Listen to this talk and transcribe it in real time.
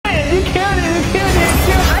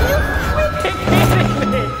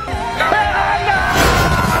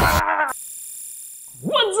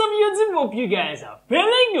hope you guys are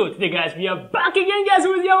feeling good. Today guys, we are back again guys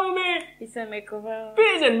with your homie. It's a makeover.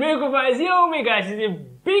 Peace and makeover is your homie guys. She's a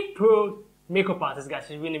big pro makeup artist guys.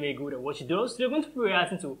 She's really good at what she does. So we're going to be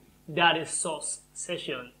reacting to Daddy's Sauce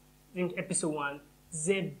session. In episode 1,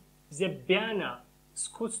 Zebbiana,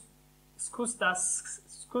 Skusta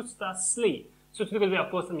Clee. So today we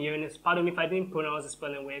are posting hearing this. Pardon me if I didn't pronounce the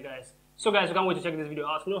spelling well guys. So guys, we can't wait to check this video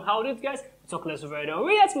out to know how it is guys. Talk less over it.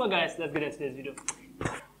 React more guys. Let's get into this video.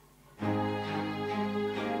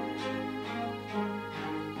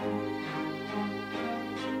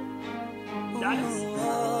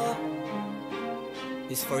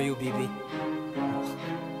 This for you, baby.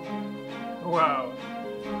 Wow.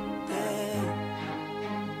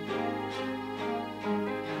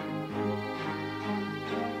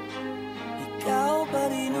 Ikaw pa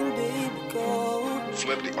rin ang baby ko.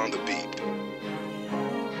 Flipped on the beat.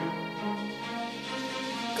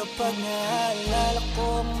 Kapag naalala ko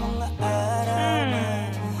ang mga araw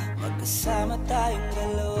na magkasama tayong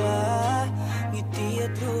dalawa, ngiti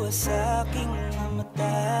at luha sa aking mga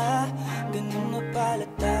mata. Ganun na pala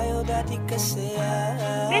tayo dati kasaya.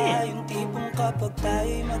 Yung tipong kapag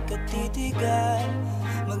tayo'y magkatitigan,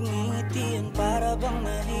 magngingitian para bang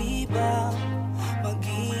nahihibang.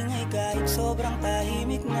 Mag-iingay kahit sobrang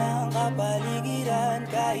tahimik na ang kapaligiran.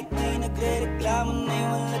 Kahit may nagre-reklamo na'y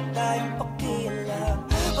wala tayong pakialam.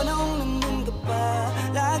 Panahong nandun ka pa,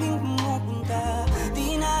 laging pumupunta.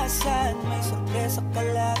 Di naasahan, may sorpresa ka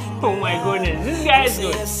laging Oh my goodness, this guy is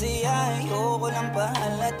good. Saya-saya, ayoko lang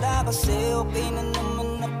pahalata. Kasi okay na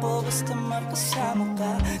naman ako basta makasama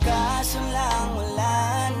ka. Kaso lang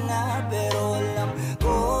wala na, pero alam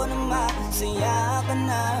ko na masaya ka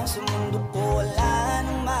na. Sa mundo ko wala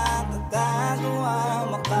nang makagagawa,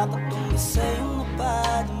 makakatungo sa iyong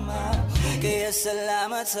napadama. Kaya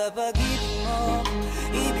salamat sa pag-ibig mo.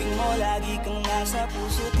 Ibig mo lagi kang nasa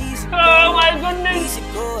puso't isip ko. Oh my goodness! Isip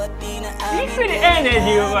ko at tinaamin You feel the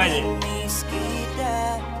energy over it. Namimiss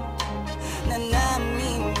kita, na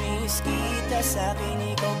namimiss kita. Sa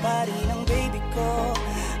akin ikaw pa rin ang baby ko.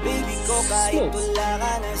 Baby ko kahit wala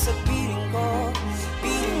ka na sa piling ko.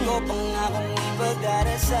 Piling ko pangakong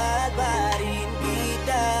ipagdarasal pa rin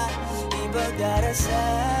kita.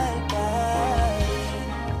 Ipagdarasal pa rin.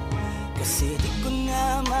 Kasi di ko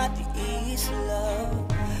na matiis, love.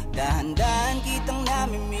 Dahan-dahan kitang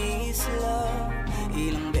namimiss, love.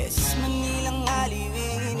 Ilang beses man nilang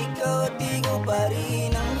aliwin, ikaw at ikaw pa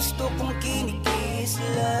rin ang gusto kong kinikis,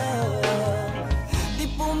 love. Di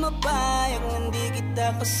pumapayag na di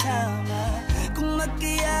kita kasama. Kung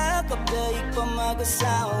magkayakap daig pa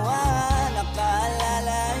mag-asawa.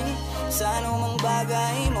 Nakaalalay sa anumang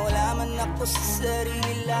bagay, mawala man ako sa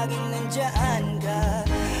sarili, laging nandyan ka.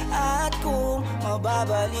 At kung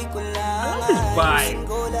mababalik ko lang, ayusin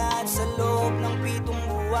ko lahat sa loob ng 7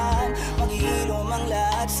 buwan. Maghihilom ang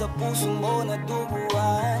lahat sa puso mo na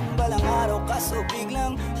duguan. Balang araw kaso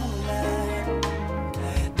biglang umulan.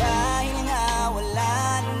 Dahil nga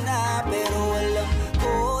wala na, pero alam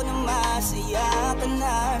ko na masaya ka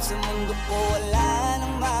na. Sa mundo ko wala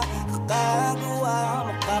nang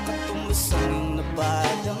makakagawa, makakatumbas ang iyong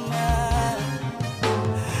napadama.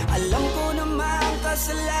 Alam ko naman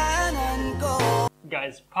kasalanan ko.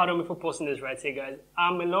 Guys, pardon me for posting this right here, guys.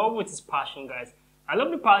 I'm in love with his passion, guys. I love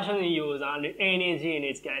the passion he uses and the energy in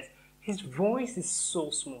it, guys. His voice is so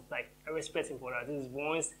smooth. Like, I respect him for that. His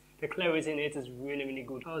voice, the clarity in it is really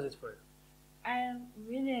good. How is it for you? I am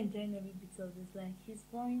really enjoying every bit of this. Like, his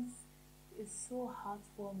voice is so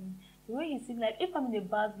heartwarming. The way he sings, like, if I'm in a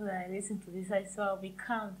bad mood and I listen to this, I swear I'll be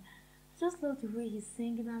calm. I just love the way he's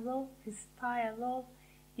singing. I love his style. I love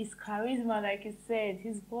his charisma, like he said.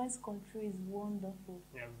 His voice control is wonderful.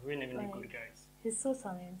 Yeah, really good, guys. He's so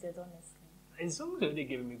talented, honestly. His songs are really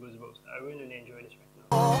giving me goosebumps. I really enjoy this right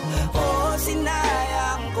now. Oh,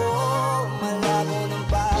 sinayang ko, malabo ng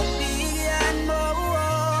pagbigyan mo,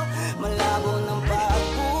 malabo ng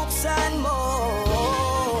pagbuksan mo.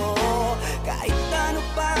 Kahit ano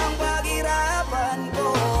pa ang paghirapan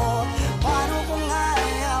ko, paano kung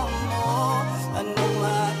ayaw mo? Anong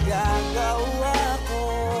magagawa ko?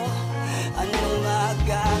 Anong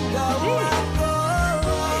magagawa ko?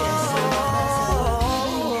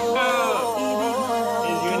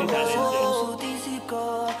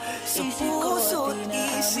 Sa puso't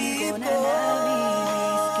isip ko,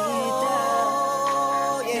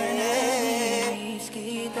 yeah.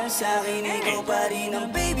 Sa akin ikaw pa rin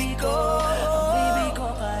ang baby ko. Baby ko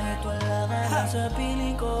kahit wala ka na sa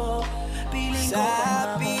piling ko. Sa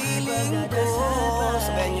piling ko.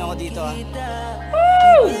 Sabayan niyo ako dito ah.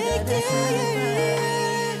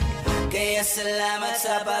 Kaya salamat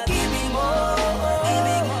sa pag-ibig mo.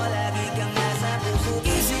 Ibig mo lagi kang nasa puso't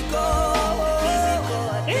isip ko.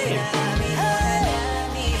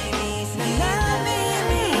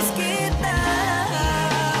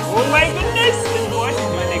 Oh my goodness! This voice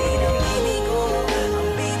is my next video.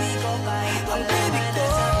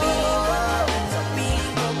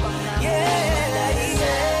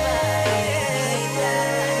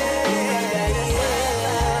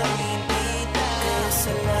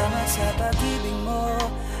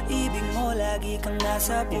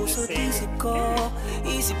 Nasa puso't isip ko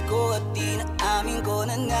at inaamin ko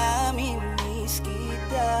na namimiss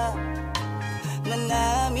kita. Na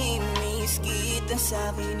namimiss kita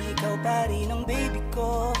sa'kin, ikaw pa rin ang baby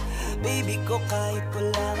ko. Baby ko kahit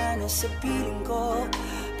wala ka na sa piling ko.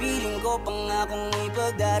 Piling ko pangakong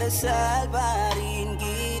ipagdarasal pa rin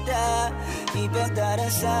kita.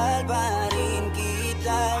 Ipagdarasal pa rin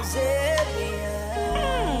kita, Zebbiana.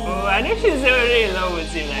 Oh, I know she's already in love with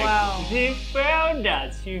him. Like, wow. She felt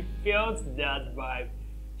that vibe.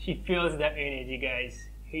 She feels that energy, guys.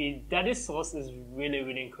 Daddy's Sauce is really,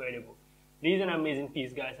 really incredible. This is an amazing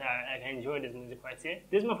piece, guys. I enjoyed this music right here.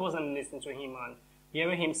 This is my first time listening to him, and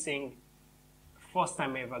hearing him sing, first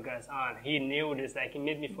time ever, guys. And he nailed this. Like, he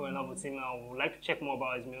made me fall in love with him. I would like to check more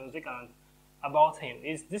about his music and about him.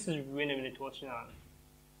 This is really, really touching and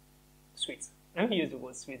sweet. Let me use the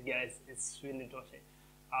word sweet, guys. It's really touching.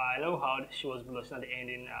 I love how she was blushing at the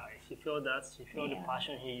ending. She felt that. She felt the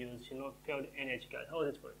passion he used. She felt the energy, guys. How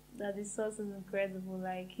was it for you? Daddy's Sauce is incredible.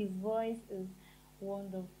 Like, his voice is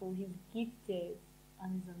wonderful. He's gifted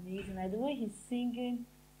and he's amazing. Like, the way he's singing,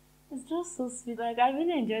 it's just so sweet. Like, I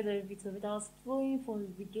really enjoyed every bit of it. I was flowing from the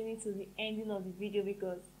beginning to the ending of the video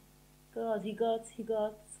because, God, he got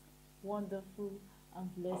wonderful and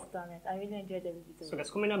blessed talent. I really enjoyed every bit of it. So guys,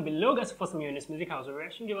 comment down below, guys, for some of this music house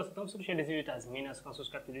reaction. Give us a thumbs up, share this video to as many as you can,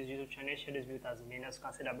 subscribe to this YouTube channel, share this video to as many as you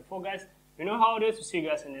can. Say that before, guys. You know how it is. To see you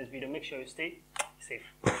guys in this video. Make sure you stay safe.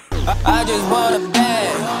 I just want a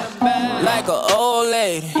bag, like an old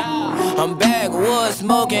lady. I'm backwoods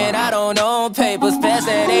smoking, I don't own papers, pass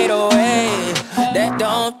that 808. That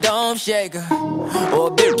don't shake her. Oh,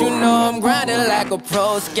 bitch, you know I'm grinding like a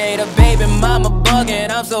pro skater. Baby mama bugging,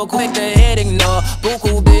 I'm so quick to hit ignore.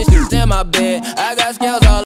 Buku bitch in my bed, I got scales all